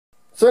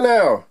So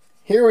now,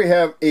 here we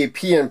have a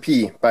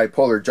PNP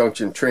bipolar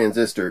junction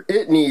transistor.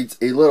 It needs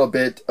a little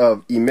bit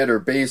of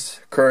emitter base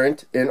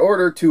current in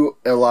order to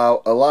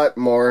allow a lot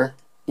more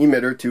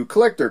emitter to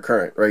collector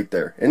current right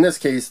there. In this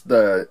case,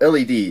 the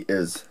LED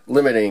is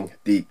limiting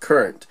the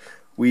current.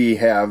 We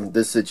have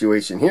this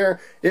situation here.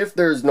 If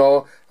there's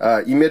no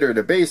emitter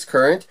to base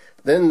current,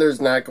 then there's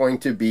not going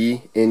to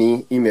be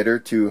any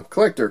emitter to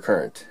collector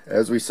current,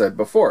 as we said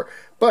before.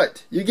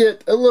 But you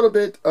get a little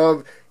bit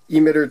of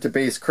emitter to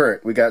base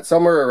current. We got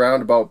somewhere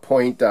around about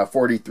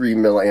 0.43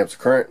 milliamps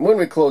current when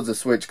we close the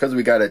switch, because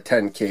we got a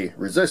 10K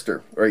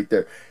resistor right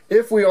there.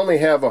 If we only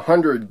have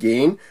 100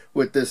 gain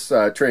with this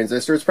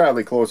transistor, it's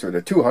probably closer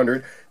to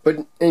 200, but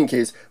in any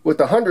case, with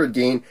 100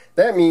 gain,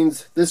 that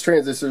means this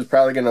transistor is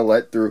probably going to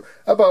let through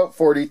about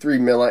 43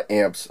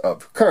 milliamps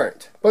of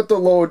current. But the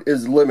load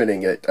is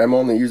limiting it. I'm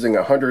only using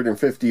a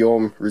 150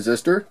 ohm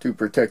resistor to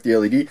protect the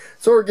LED,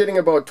 so we're getting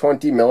about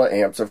 20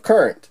 milliamps of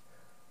current.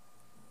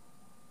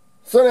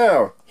 So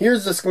now,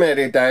 here's the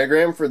schematic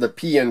diagram for the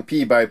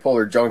PNP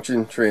bipolar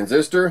junction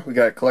transistor. We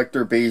got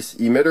collector, base,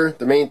 emitter.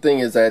 The main thing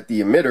is that the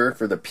emitter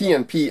for the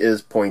PNP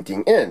is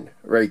pointing in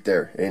right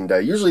there. And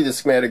usually the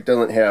schematic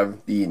doesn't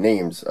have the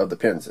names of the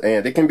pins.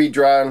 And it can be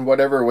drawn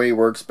whatever way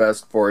works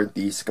best for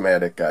the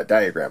schematic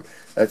diagram.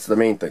 That's the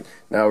main thing.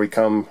 Now we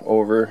come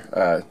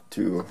over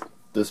to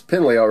this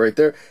pin layout right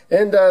there,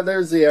 and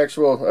there's the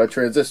actual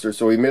transistor.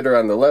 So emitter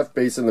on the left,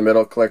 base in the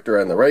middle, collector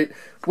on the right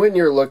when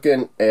you're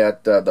looking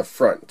at the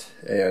front.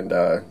 And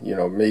you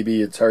know,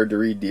 maybe it's hard to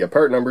read the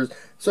part numbers,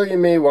 so you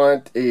may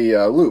want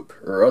a loop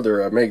or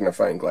other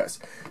magnifying glass.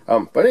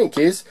 But in any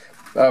case,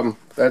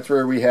 that's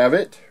where we have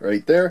it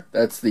right there.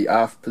 That's the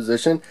off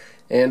position,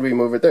 and we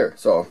move it there.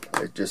 So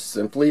I just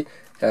simply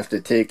have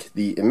to take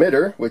the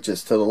emitter, which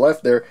is to the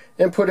left there,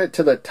 and put it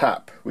to the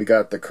top. We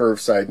got the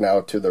curved side now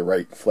to the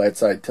right, flat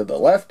side to the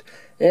left,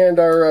 and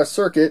our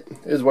circuit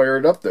is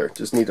wired up there.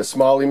 Just need a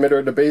small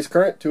emitter to base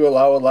current to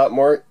allow a lot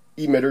more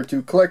emitter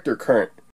to collector current.